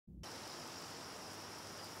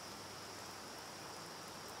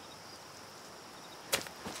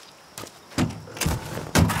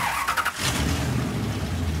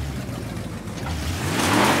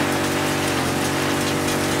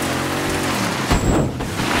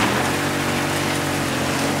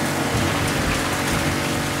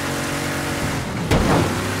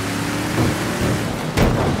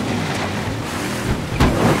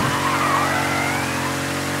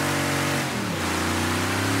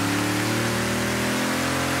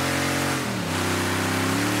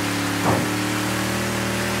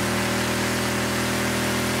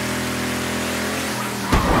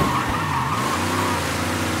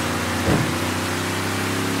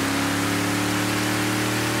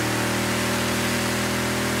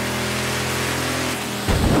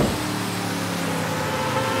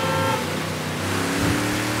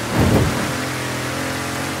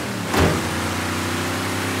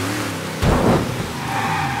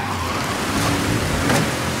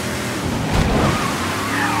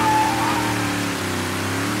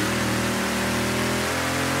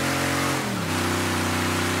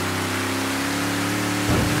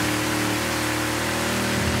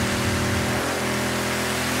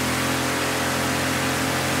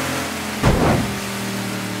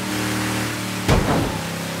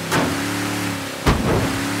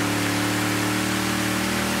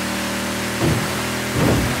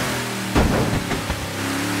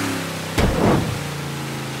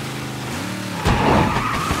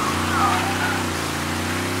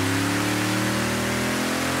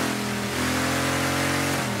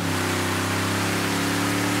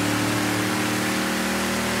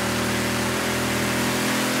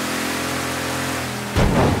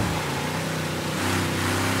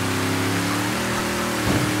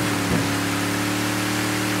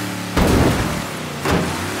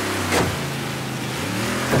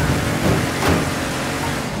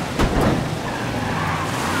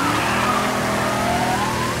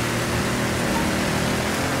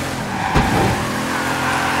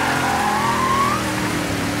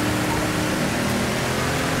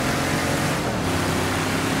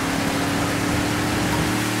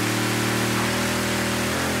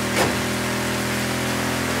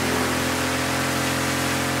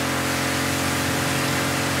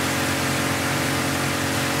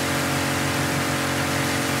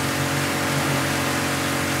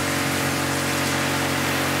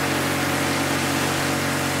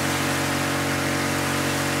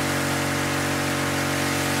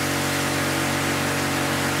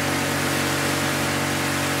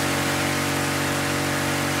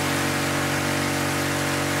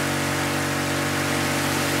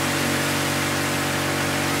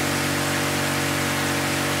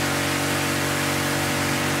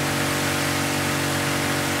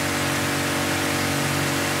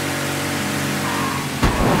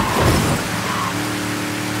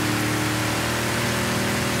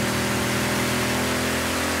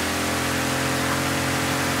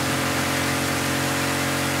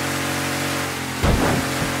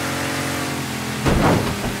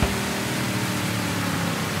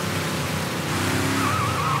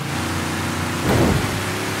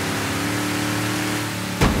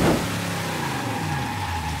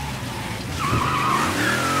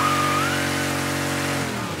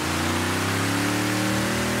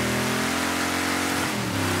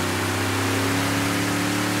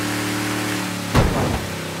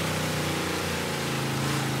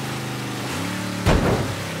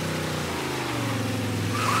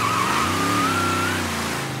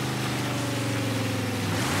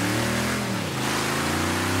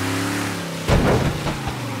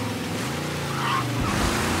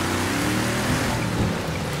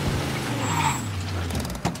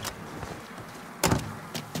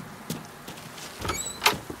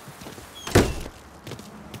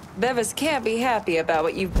Bevis can't be happy about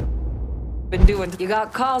what you've been doing. You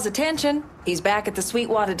got Carl's attention. He's back at the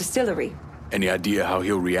Sweetwater Distillery. Any idea how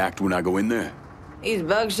he'll react when I go in there? He's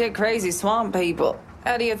bug shit crazy swamp people.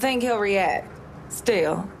 How do you think he'll react?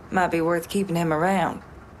 Still, might be worth keeping him around.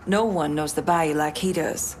 No one knows the bayou like he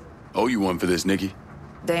does. Owe you one for this, Nikki.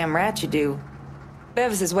 Damn right you do.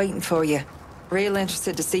 Bevis is waiting for you. Real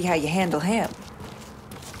interested to see how you handle him.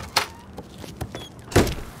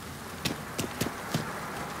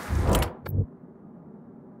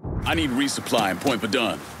 I need resupply and point for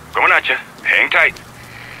done. Coming at you. Hang tight.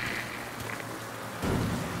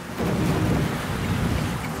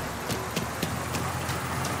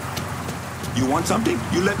 You want something?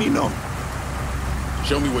 You let me know.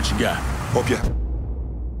 Show me what you got. Okay.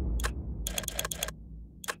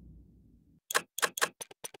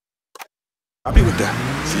 I'll be with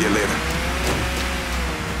that. See you later.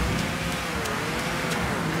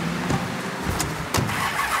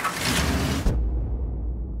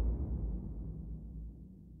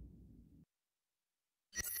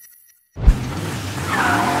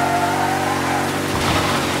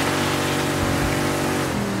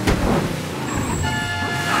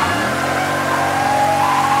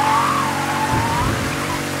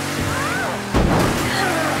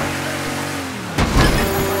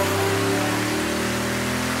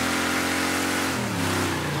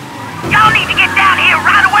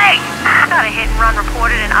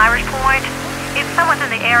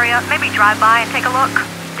 Maybe drive by and take a look.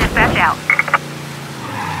 Dispatch out.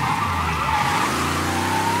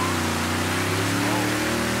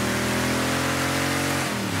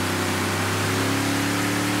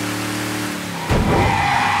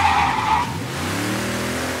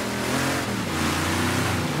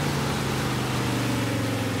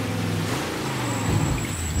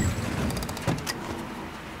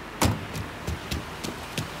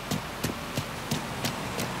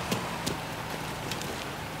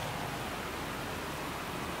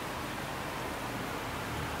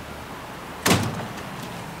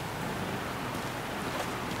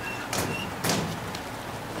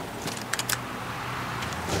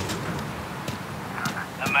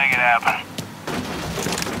 Make it happen.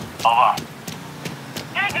 Over.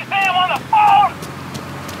 Get your Sam on the phone!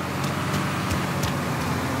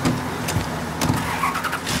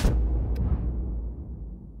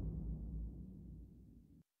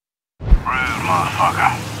 Rude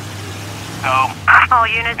motherfucker. So, all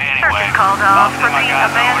units, anyway, search is called off. nothing Repeat, I got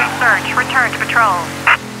abandoned search. Return to patrol.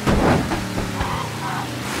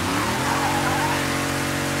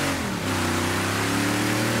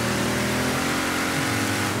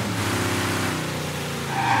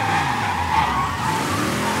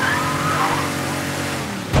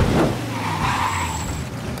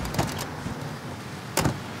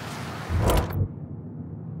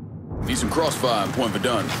 Need some crossfire and point for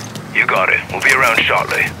done. You got it. We'll be around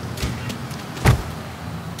shortly.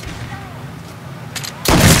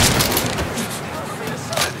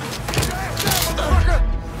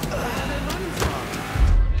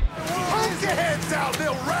 Hold your heads out,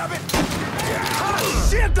 little rabbit! Hot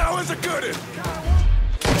shit, that was a goodie!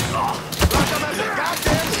 Like I'm at the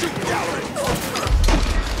goddamn shoot gallery!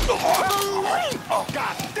 Oh,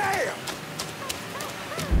 goddamn!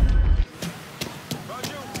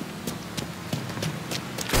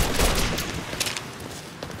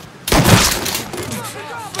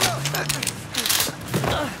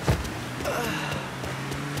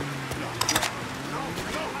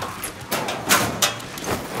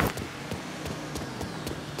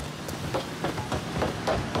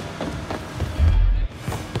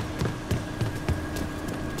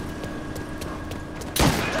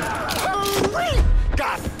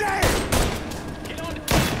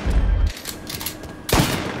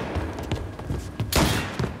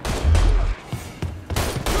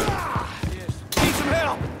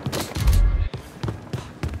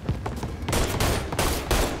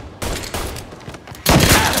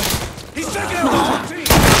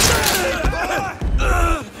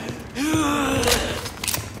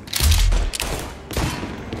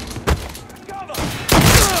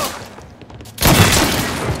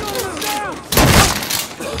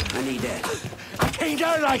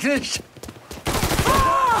 Like this.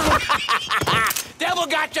 Devil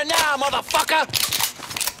got you now, motherfucker!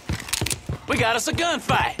 We got us a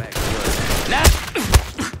gunfight. Now...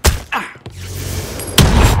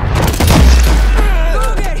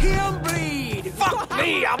 Look at him bleed! Fuck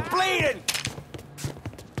me, I'm bleeding!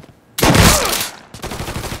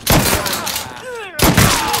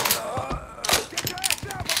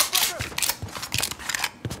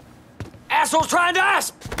 Asshole's trying to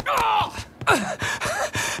us!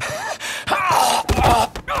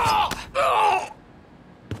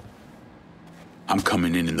 I'm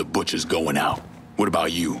coming in and the butcher's going out. What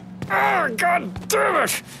about you? Oh, God damn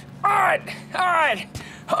it! All right.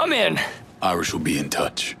 I'm in. Irish will be in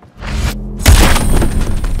touch.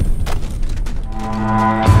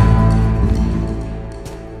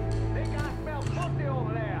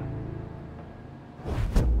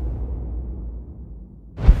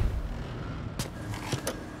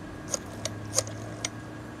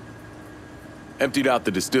 Emptied out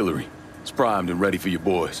the distillery. It's primed and ready for your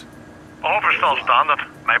boys. I hope you're still standing.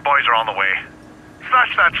 My boys are on the way.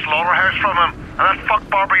 Snatch that slaughterhouse from him, and that fuck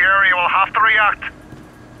Barbieri will have to react.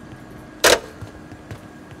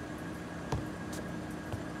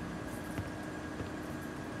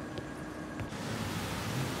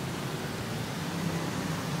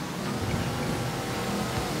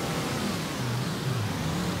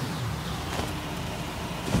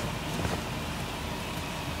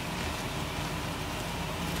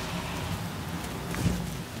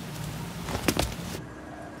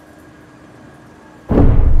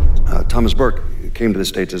 Thomas Burke came to the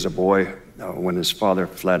States as a boy when his father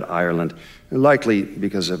fled Ireland, likely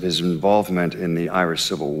because of his involvement in the Irish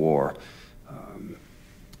Civil War.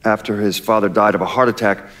 After his father died of a heart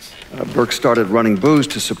attack, Burke started running booze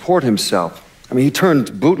to support himself. I mean, he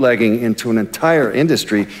turned bootlegging into an entire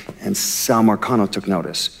industry, and Sal Marcano took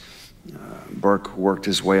notice. Burke worked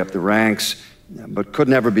his way up the ranks, but could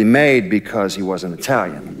never be made because he wasn't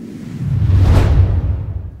Italian.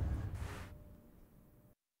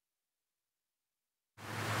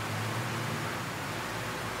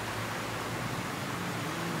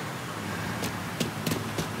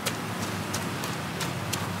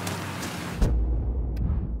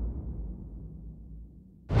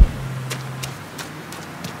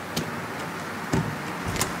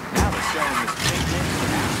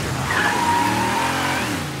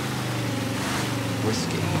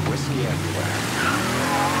 Whiskey everywhere.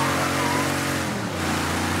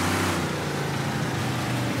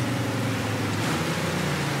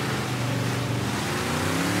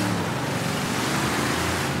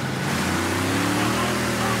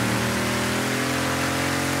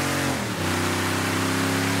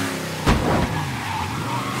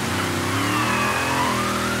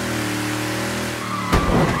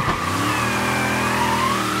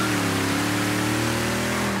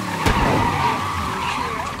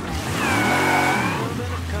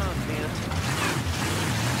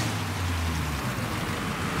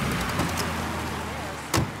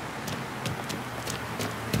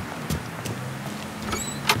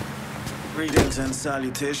 Greetings and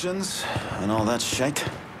salutations, and all that shite.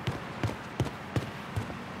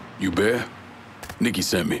 You bear? Nicky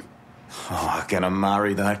sent me. Oh, I'm gonna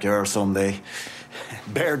marry that girl someday.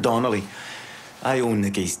 Bear Donnelly. I own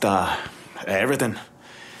Nicky's everything.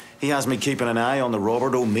 He has me keeping an eye on the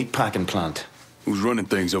Bordeaux meatpacking plant. Who's running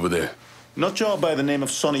things over there? Nutjob by the name of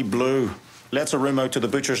Sonny Blue. Lets a room out to the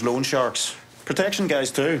butcher's loan sharks. Protection guys,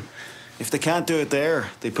 too. If they can't do it there,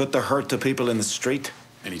 they put the hurt to people in the street.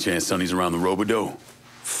 Any chance Sonny's around the Bordeaux?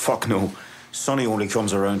 Fuck no. Sonny only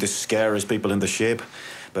comes around to scare his people into shape.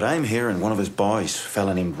 But I'm hearing one of his boys, a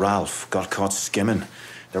fella named Ralph, got caught skimming.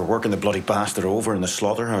 They're working the bloody bastard over in the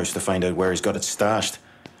slaughterhouse to find out where he's got it stashed.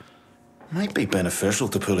 Might be beneficial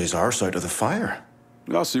to pull his arse out of the fire.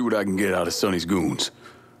 I'll see what I can get out of Sonny's goons.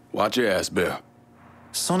 Watch your ass, Bear.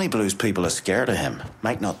 Sonny Blue's people are scared of him.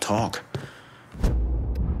 Might not talk.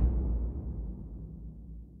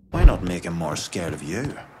 Why not make him more scared of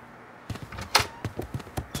you?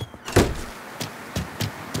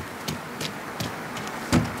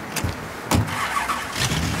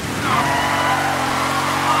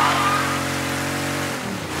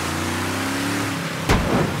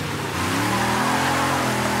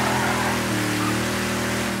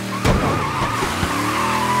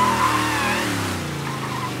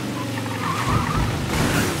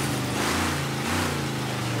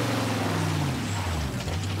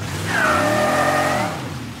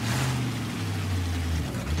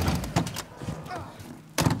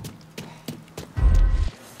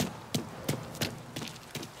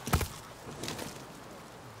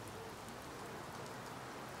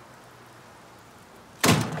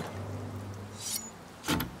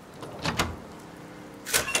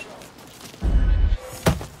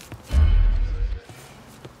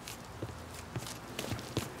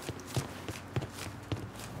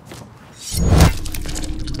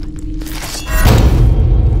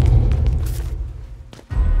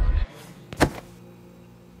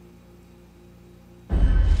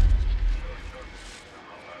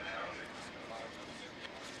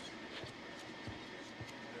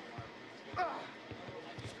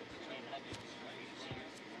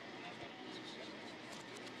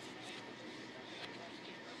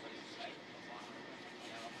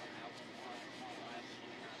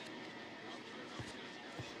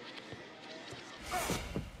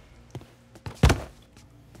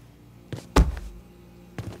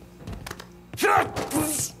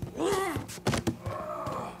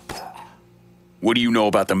 What do you know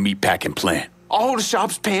about the meatpacking plant? All the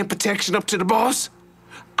shops paying protection up to the boss.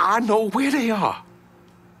 I know where they are.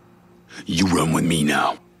 You run with me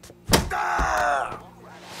now.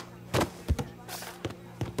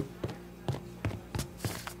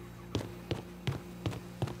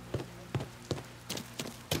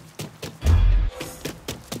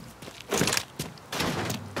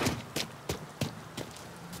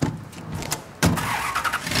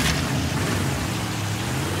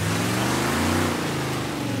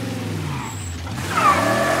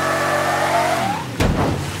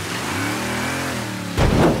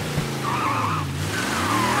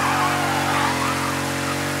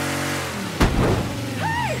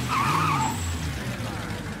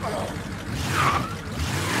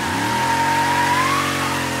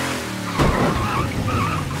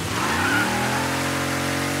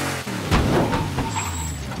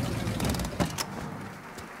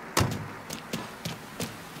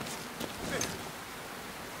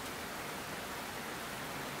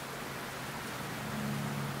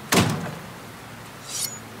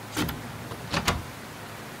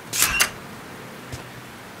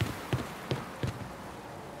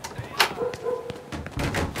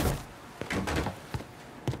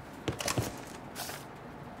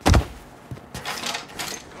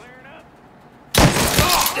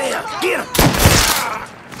 Get him!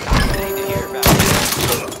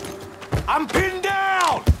 I'm pinned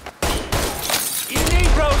down! You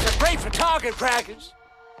Negroes are great for target practice.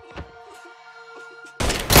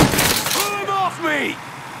 Pull him off me!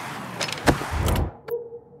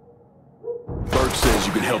 Burke says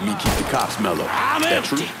you can help me keep the cops mellow. I'm That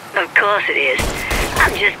empty. true? Of course it is.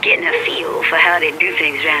 I'm just getting a feel for how they do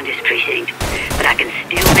things around this precinct. But I can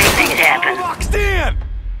still make things happen. Boxed in!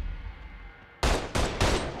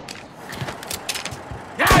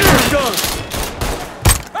 Now you're done.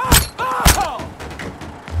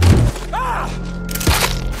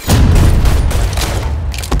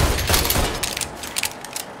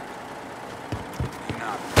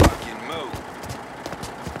 Not fucking move.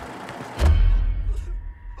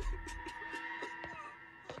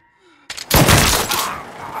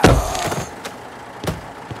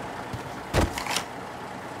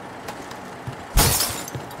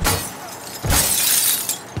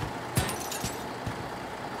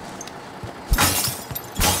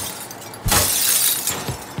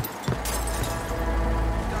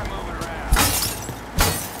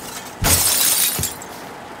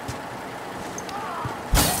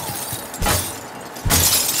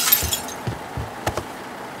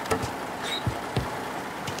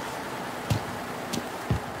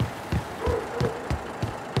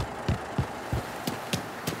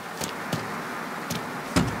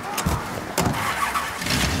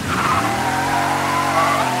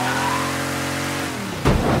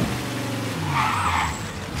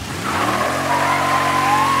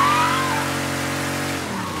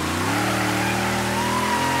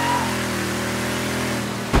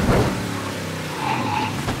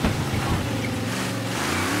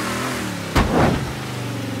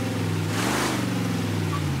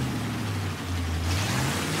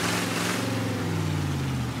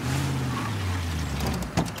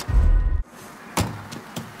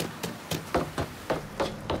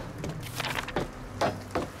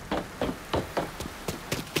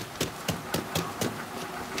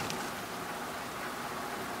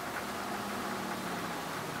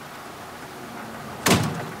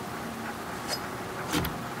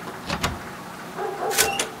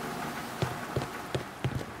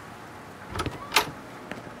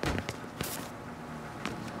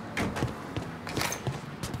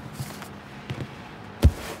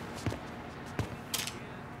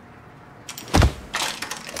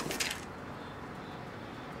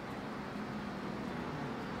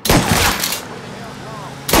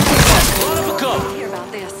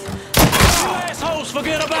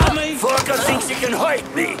 Forget about me? Fucker thinks he can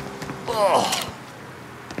hurt me. Oh.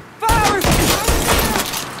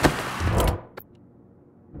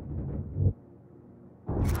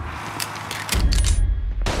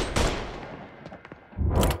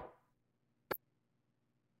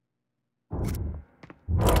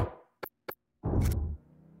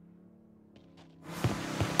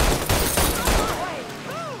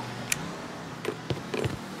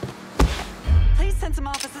 Please send some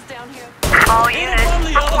officers down here. All units,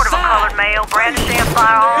 report of a colored male, brandishing a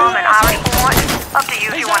firearm and Irish point. Up to you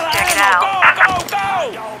if you want to check it out. Go, go,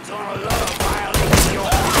 go! Dogs gonna love violating your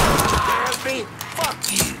scares me?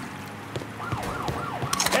 Fuck you.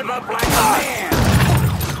 Step up like a man.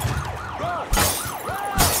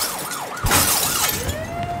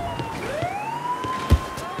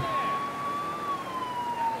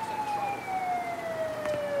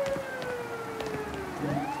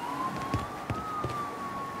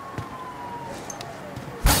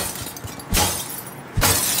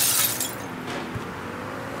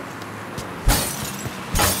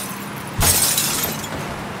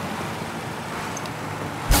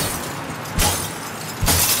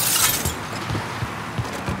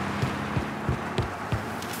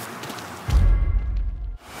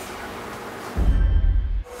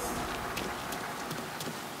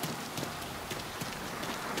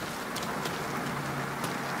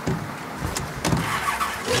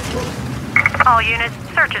 All units,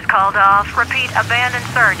 search is called off. Repeat, abandon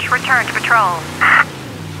search. Return to patrol.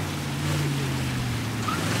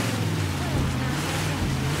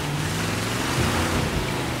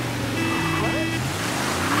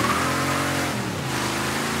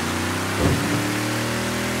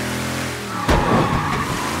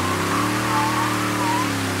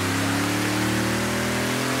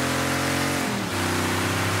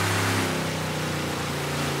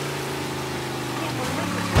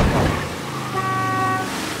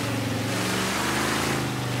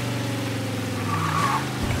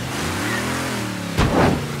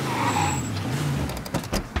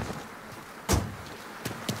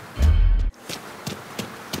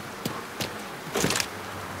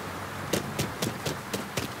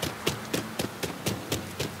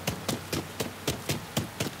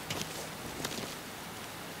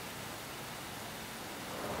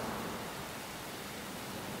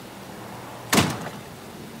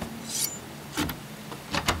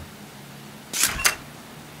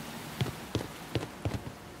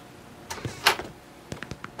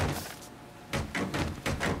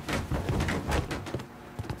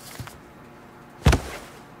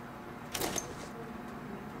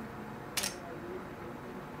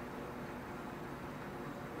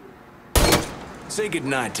 Say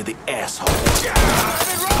goodnight to the asshole.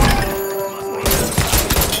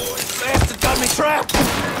 Bastard got me trapped!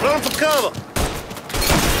 Run for cover!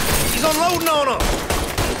 He's unloading on us!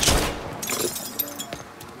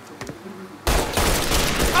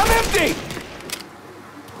 I'm empty!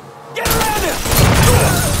 Get around him!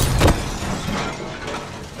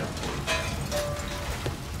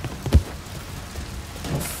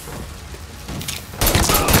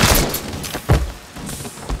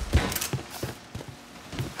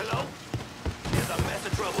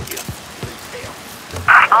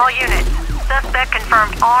 All units, suspect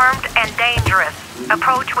confirmed armed and dangerous.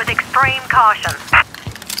 Approach with extreme caution.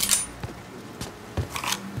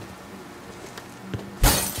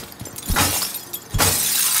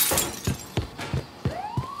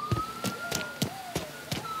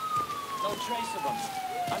 No trace of them.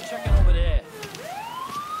 I'm checking over there.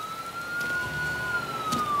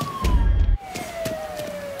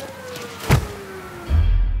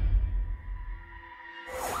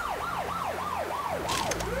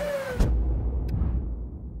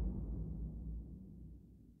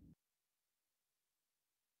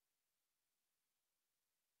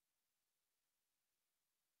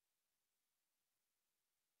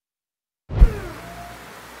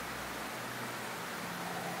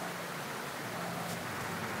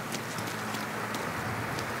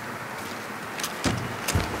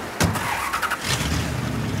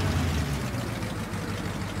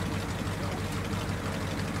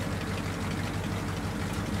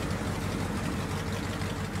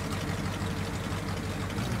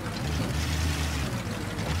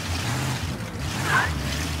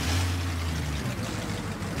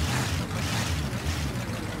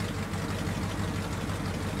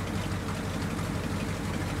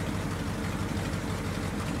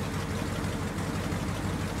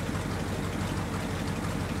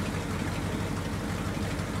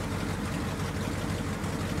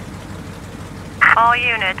 All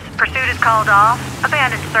units, pursuit is called off.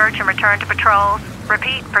 Abandon search and return to patrols.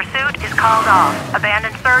 Repeat, pursuit is called off.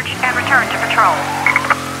 Abandon search and return to patrol.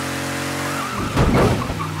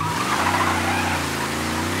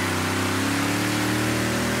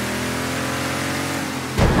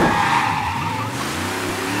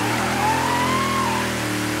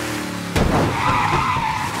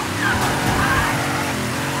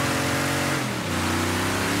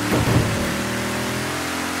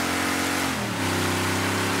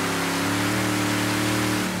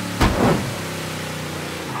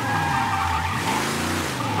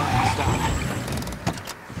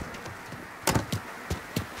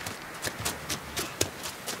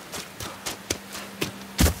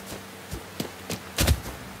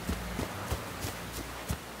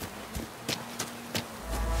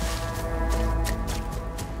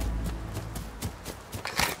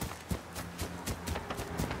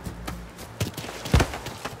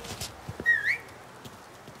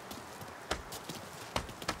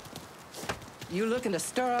 You looking to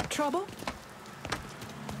stir up trouble?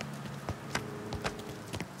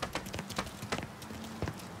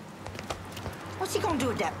 What's he gonna do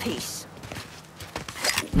with that piece?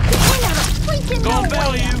 Gonna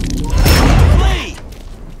belly you! Flee!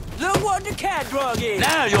 Look what the cat drug is!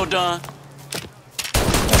 Now you're done!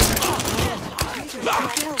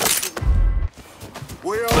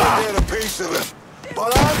 We all get a piece of it.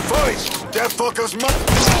 But I'm first! That fucker's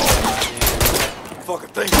fucking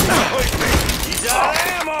thing hurt me! He's out of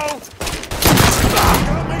ammo!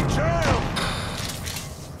 Got me jammed!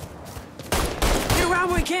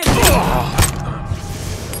 time we can't see.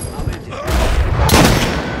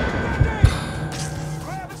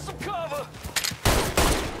 Grabbing some cover.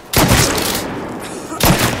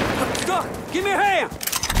 Duck, give me a hand.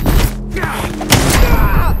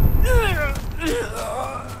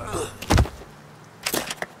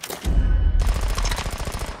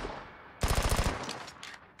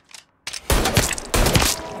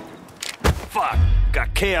 Fuck,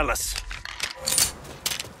 got careless.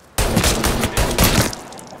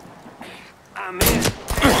 I'm in.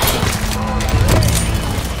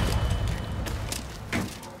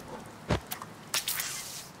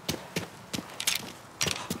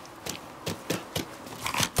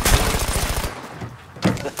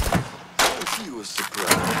 You a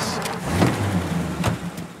surprise.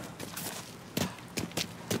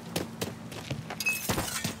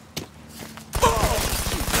 Oh,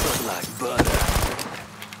 you cut like butter.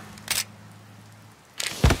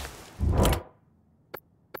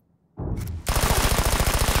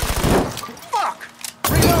 Fuck!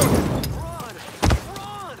 Reload! Run!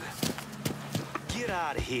 Run! Get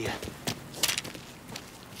out of here.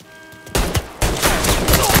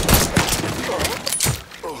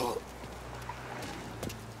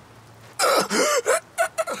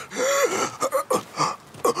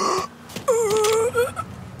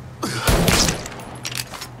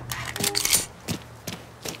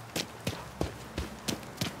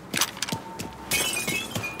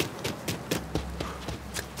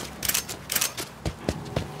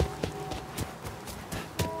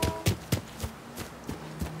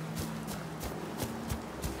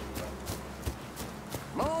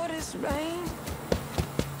 Rain.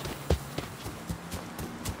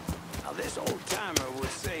 Now this old timer would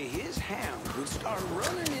say his hound would start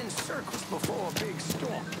running in circles before a big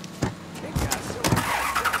storm. It got so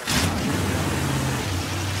bad.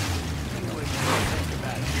 Anyway, think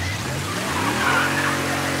about it.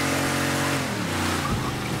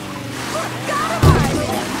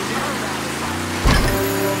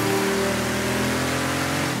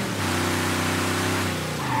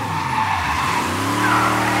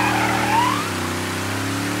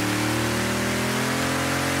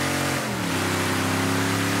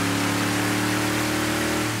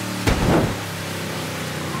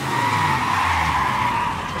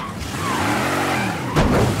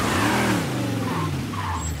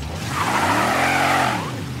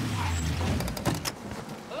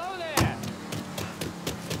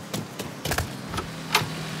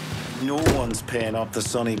 No one's paying up the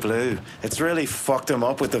Sonny Blue. It's really fucked him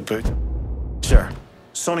up with the boot. Sure,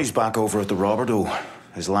 Sonny's back over at the Bordeaux.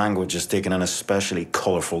 His language has taken an especially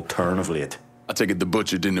colourful turn of late. I take it the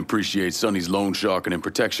butcher didn't appreciate Sonny's loan sharking and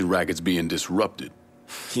protection rackets being disrupted.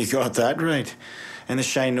 You got that right. And the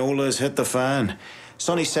Shinola has hit the fan.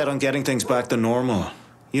 Sonny's set on getting things back to normal.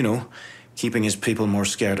 You know, keeping his people more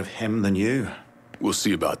scared of him than you. We'll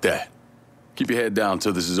see about that. Keep your head down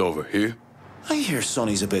till this is over, here? I hear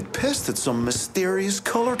Sonny's a bit pissed at some mysterious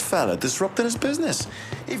coloured fella disrupting his business.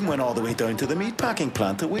 Even went all the way down to the meatpacking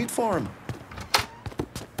plant to wait for him.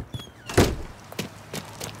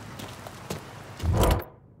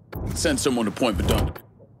 Send someone to Point Verdun.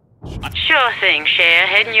 Sure thing, Cher.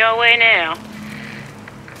 Heading your way now.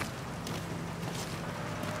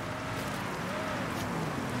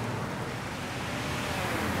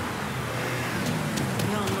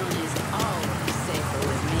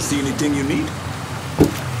 See anything you need?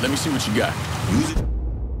 Let me see what you got. Use it.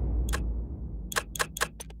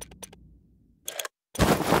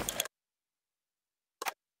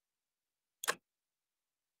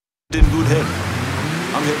 In good head.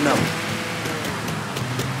 I'm hitting out.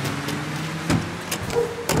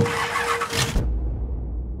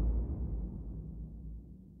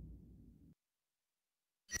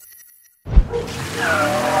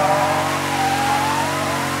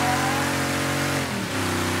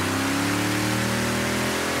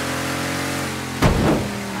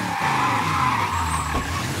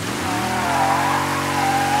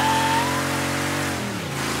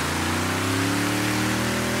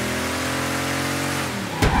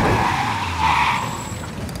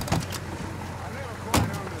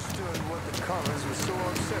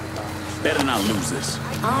 Better not lose this.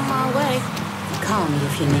 On my way. Call me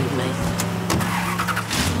if you need me.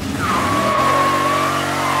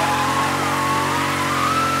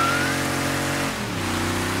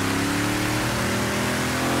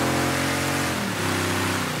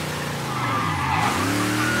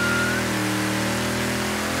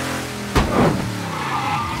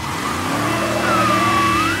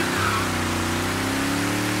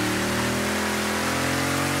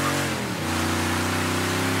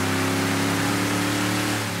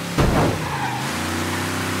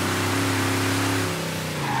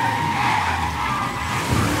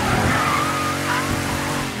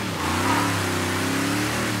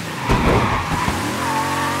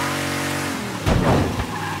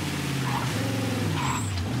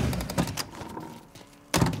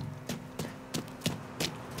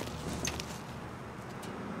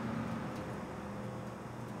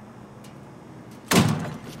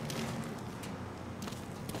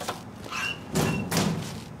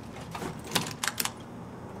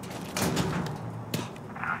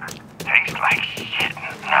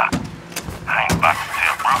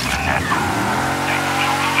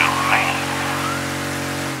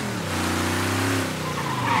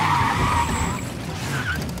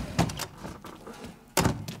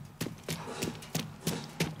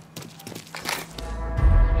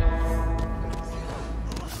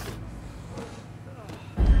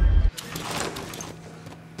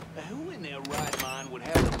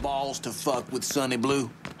 balls to fuck with Sonny Blue?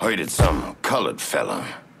 Heard it's some colored fella.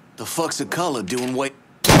 The fuck's a color doing what?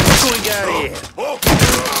 What we got here?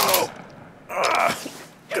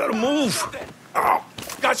 Gotta move.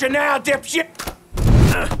 Got you now, dipshit.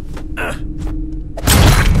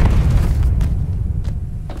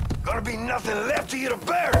 Gonna be nothing left of you to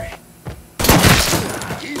bury.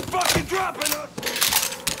 He's fucking dropping us.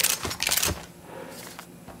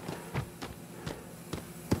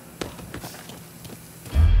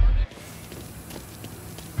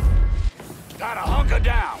 Gotta hunker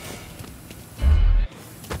down.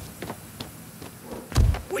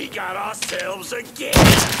 We got ourselves a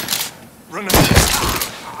gift.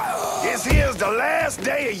 This here's the last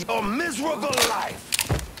day of your miserable life.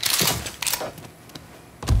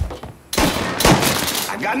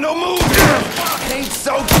 I got no move here. Ain't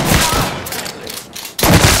so.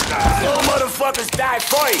 Little motherfuckers die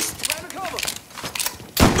first.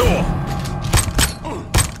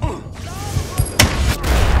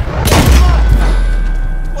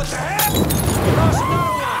 What the hell?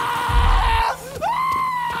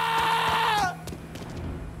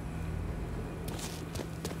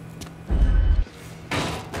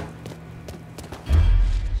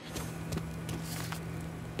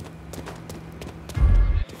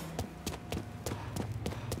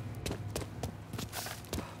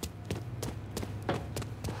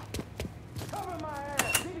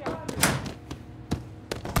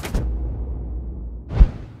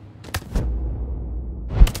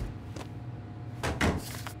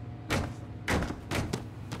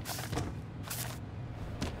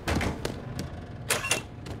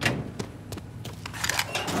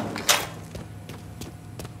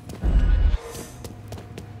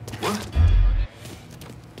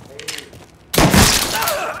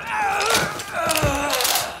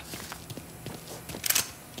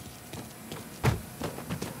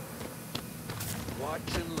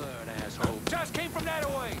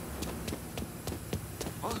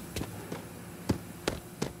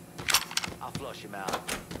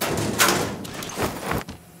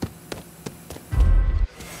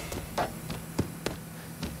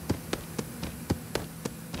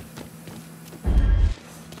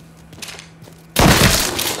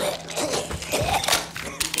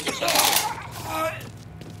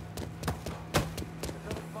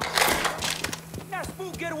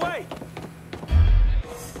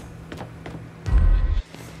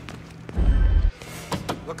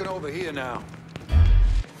 Looking over here now.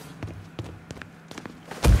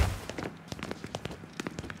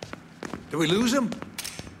 Did we lose him?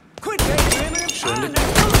 Quit daydreaming.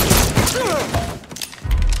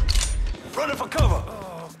 Running for cover.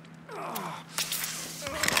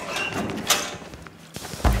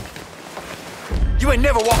 You ain't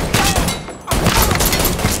never walked.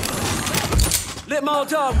 Lit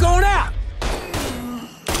Molotov going out!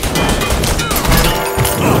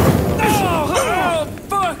 Oh,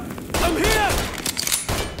 fuck! I'm here!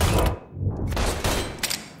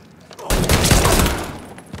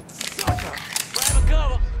 Grab a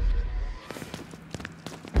cover!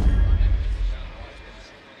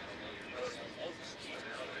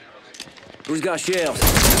 Who's got shells?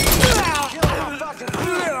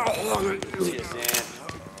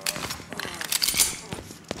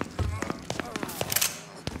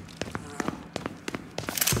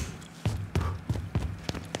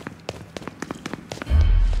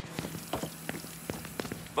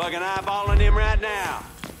 Fucking eyeballing him right now.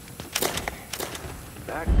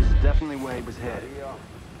 That was definitely where he was headed.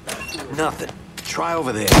 Nothing. Try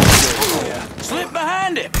over there. Slip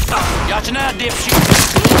behind him! Got you now, dipshit!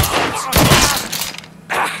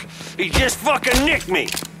 He just fucking nicked me!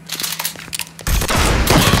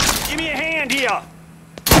 Give me a hand here!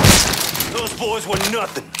 Those boys were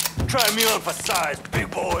nothing. Try me on for size, big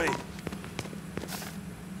boy.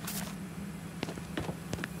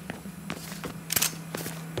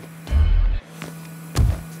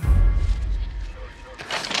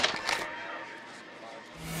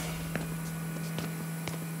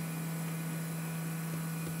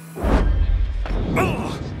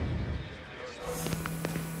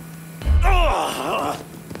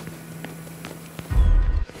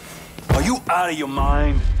 Are you out of your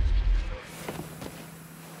mind?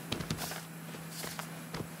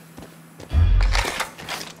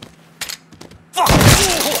 Fuck!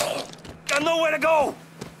 Got nowhere to go!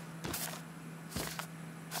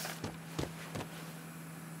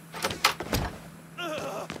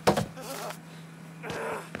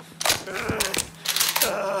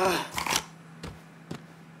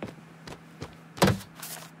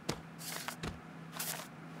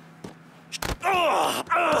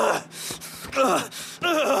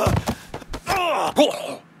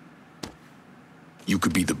 You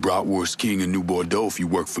could be the Bratwurst King in New Bordeaux if you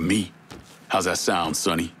work for me. How's that sound,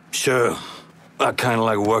 Sonny? Sure. I kinda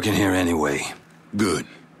like working here anyway. Good.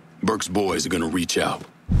 Burke's boys are gonna reach out.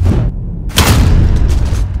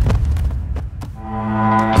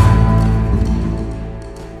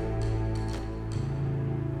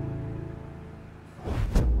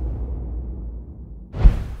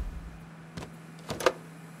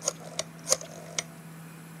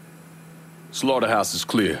 Slaughterhouse is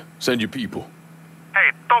clear. Send your people.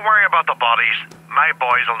 Hey, don't worry about the bodies. My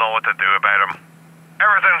boys will know what to do about them.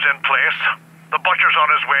 Everything's in place. The butcher's on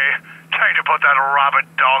his way. Time to put that rabid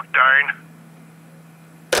dog down.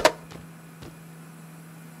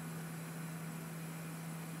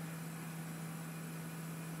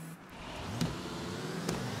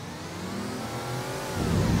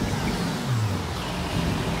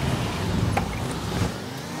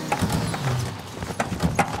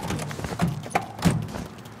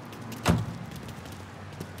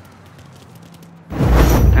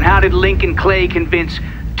 How did Link and Clay convince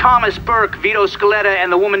Thomas Burke, Vito Scaletta,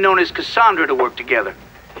 and the woman known as Cassandra to work together?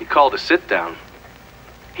 He called a sit-down.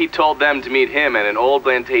 He told them to meet him at an old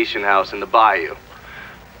plantation house in the bayou.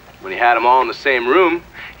 When he had them all in the same room,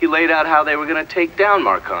 he laid out how they were going to take down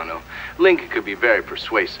Marcano. Link could be very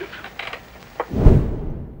persuasive.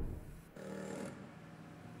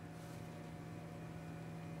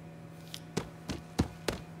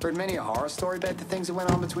 Heard many a horror story about the things that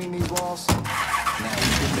went on between these walls?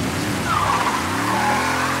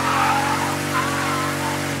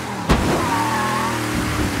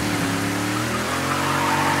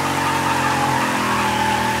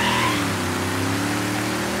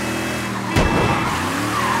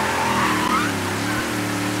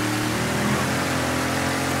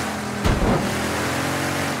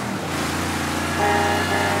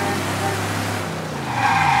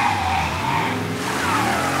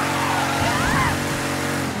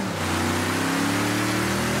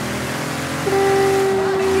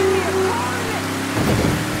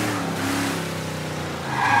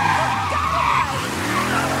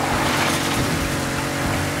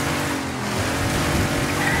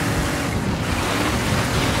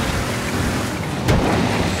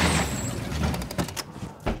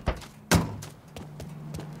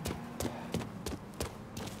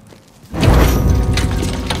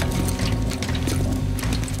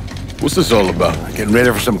 What's this all about? Getting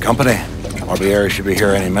ready for some company. Barbieri should be here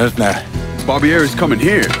any minute now. Barbieri's coming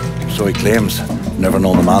here. So he claims. Never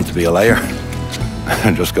known the man to be a liar.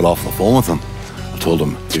 I just got off the phone with him. I told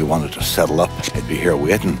him if he wanted to settle up, he'd be here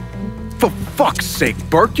waiting. For fuck's sake,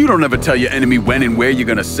 Burke, you don't ever tell your enemy when and where you're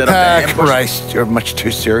gonna set up the ambush. Christ, you're much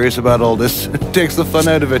too serious about all this. It takes the fun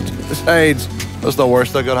out of it. Besides, that's the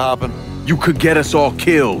worst that could happen. You could get us all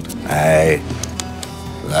killed. Aye,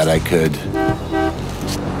 that I could.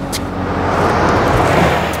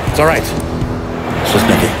 It's all right. It's just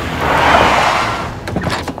Nicky.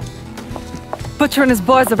 Butcher and his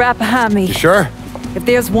boys are right behind me. You sure? If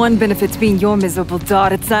there's one benefit to being your miserable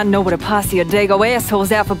dot, it's I know what a posse of Dago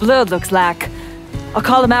assholes out for blood looks like. I'll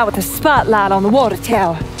call them out with a spotlight on the water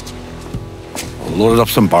tower. I loaded up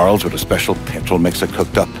some barrels with a special petrol mixer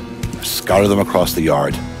cooked up. Scatter them across the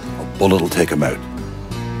yard. A bullet will take them out.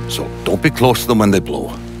 So don't be close to them when they blow.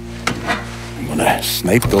 I'm gonna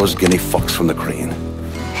snipe those guinea fucks from the crane.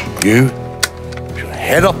 You should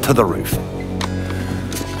head up to the roof.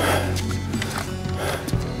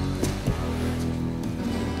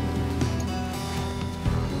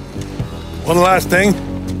 One last thing.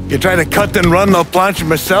 You try to cut and run, I'll plant you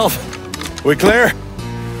myself. We clear?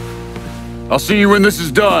 I'll see you when this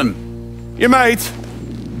is done. You might.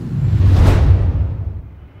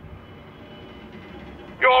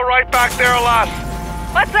 You all right back there, lass?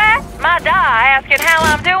 What's that? My die asking how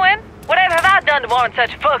I'm doing? Whatever have I done to warrant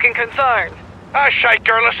such fucking concern? Ah, shite,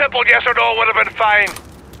 girl. A simple yes or no would have been fine.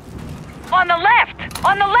 On the left!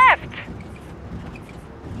 On the left!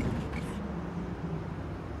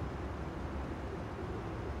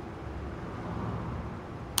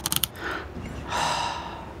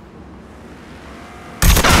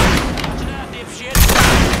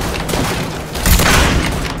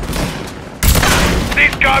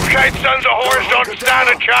 These gobshite sons of whores don't stand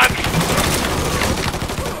a chance.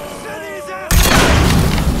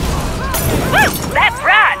 Woo! That's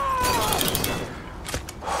right!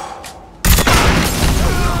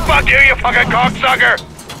 Fuck you fucking cocksucker!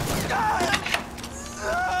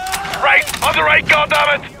 Right, on the right,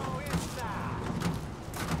 goddammit!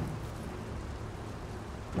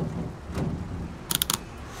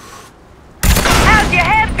 How's your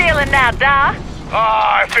head feeling now, Da? Oh,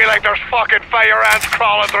 I feel like there's fucking fire ants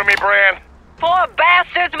crawling through me brain. Poor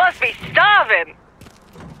bastards must be starving.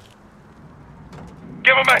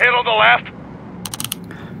 Give him a hit on the left.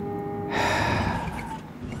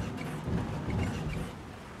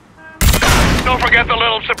 Don't forget the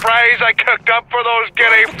little surprise I cooked up for those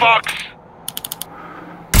giddy fucks.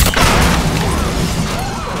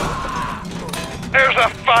 There's a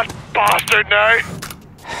fat bastard now.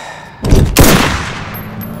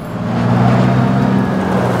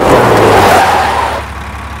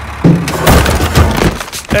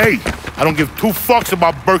 Hey, I don't give two fucks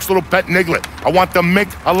about Burke's little pet Niglet. I want the Mick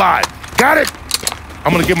alive. Got it?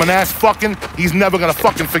 I'm gonna give him an ass fucking he's never gonna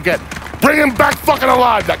fucking forget. Bring him back fucking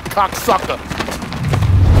alive, that cocksucker.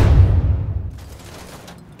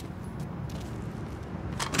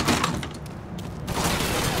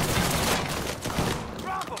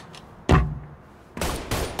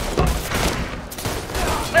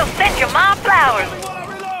 We'll send you my flowers.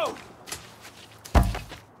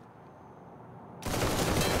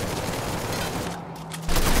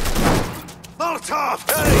 Molotov!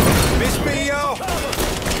 Hey! Miss me, yo!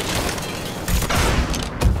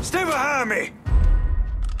 Stay behind me!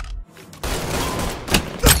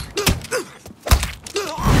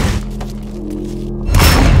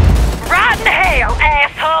 Right in hell,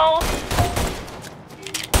 asshole!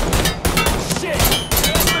 Shit!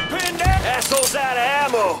 Asshole's out of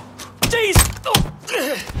ammo! Jeez!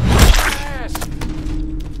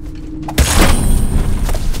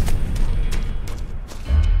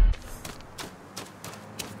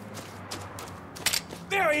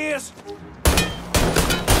 There he is!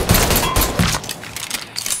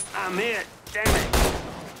 I'm hit. Damn it.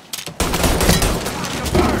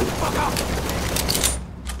 Fuck off!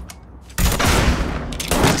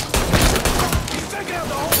 He's taking out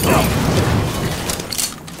the whole thing!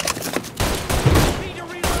 Need to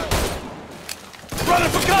reload!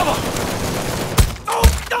 Running for cover! Oh!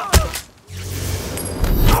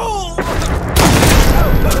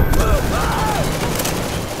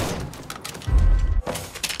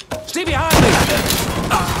 Stay behind me!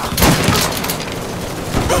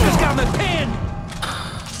 Just got me pinned!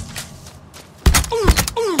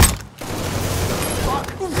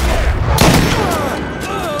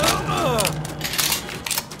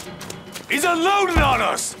 He's unloading on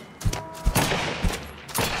us!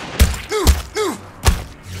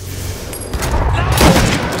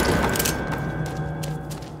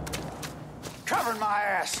 Covering my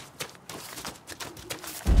ass.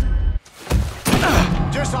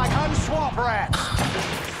 Just like hunting swamp rats.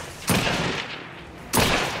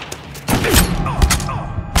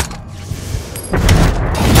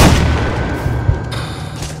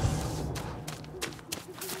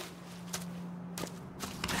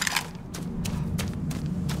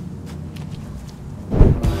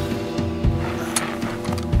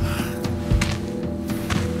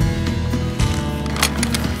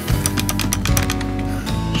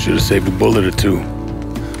 Should have saved a bullet or two. A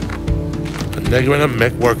nigger and a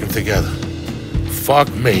Mick working together. Fuck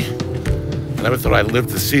me. I never thought I'd live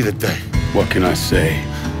to see the day. What can I say?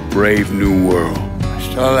 Brave new world.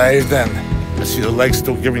 Still alive then? I see the legs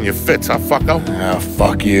still giving you fits, huh, fucko? Ah,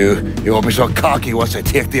 fuck you. You won't be so cocky once I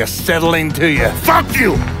take the acetylene to you. Fuck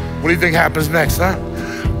you! What do you think happens next, huh?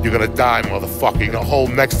 You're gonna die, motherfucker. You're gonna hold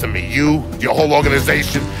next to me. You, your whole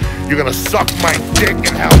organization. You're gonna suck my dick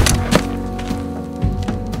in hell.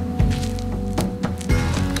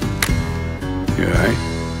 You alright?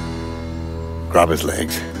 Grab his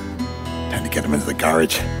legs. Time to get him into the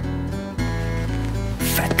garage.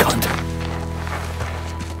 Fat cunt.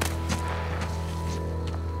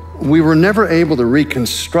 We were never able to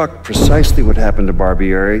reconstruct precisely what happened to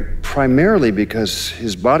Barbieri, primarily because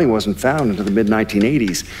his body wasn't found until the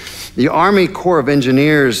mid-1980s. The Army Corps of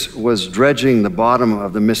Engineers was dredging the bottom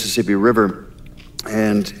of the Mississippi River,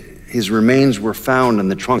 and his remains were found in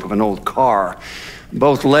the trunk of an old car.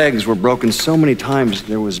 Both legs were broken so many times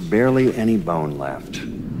there was barely any bone left.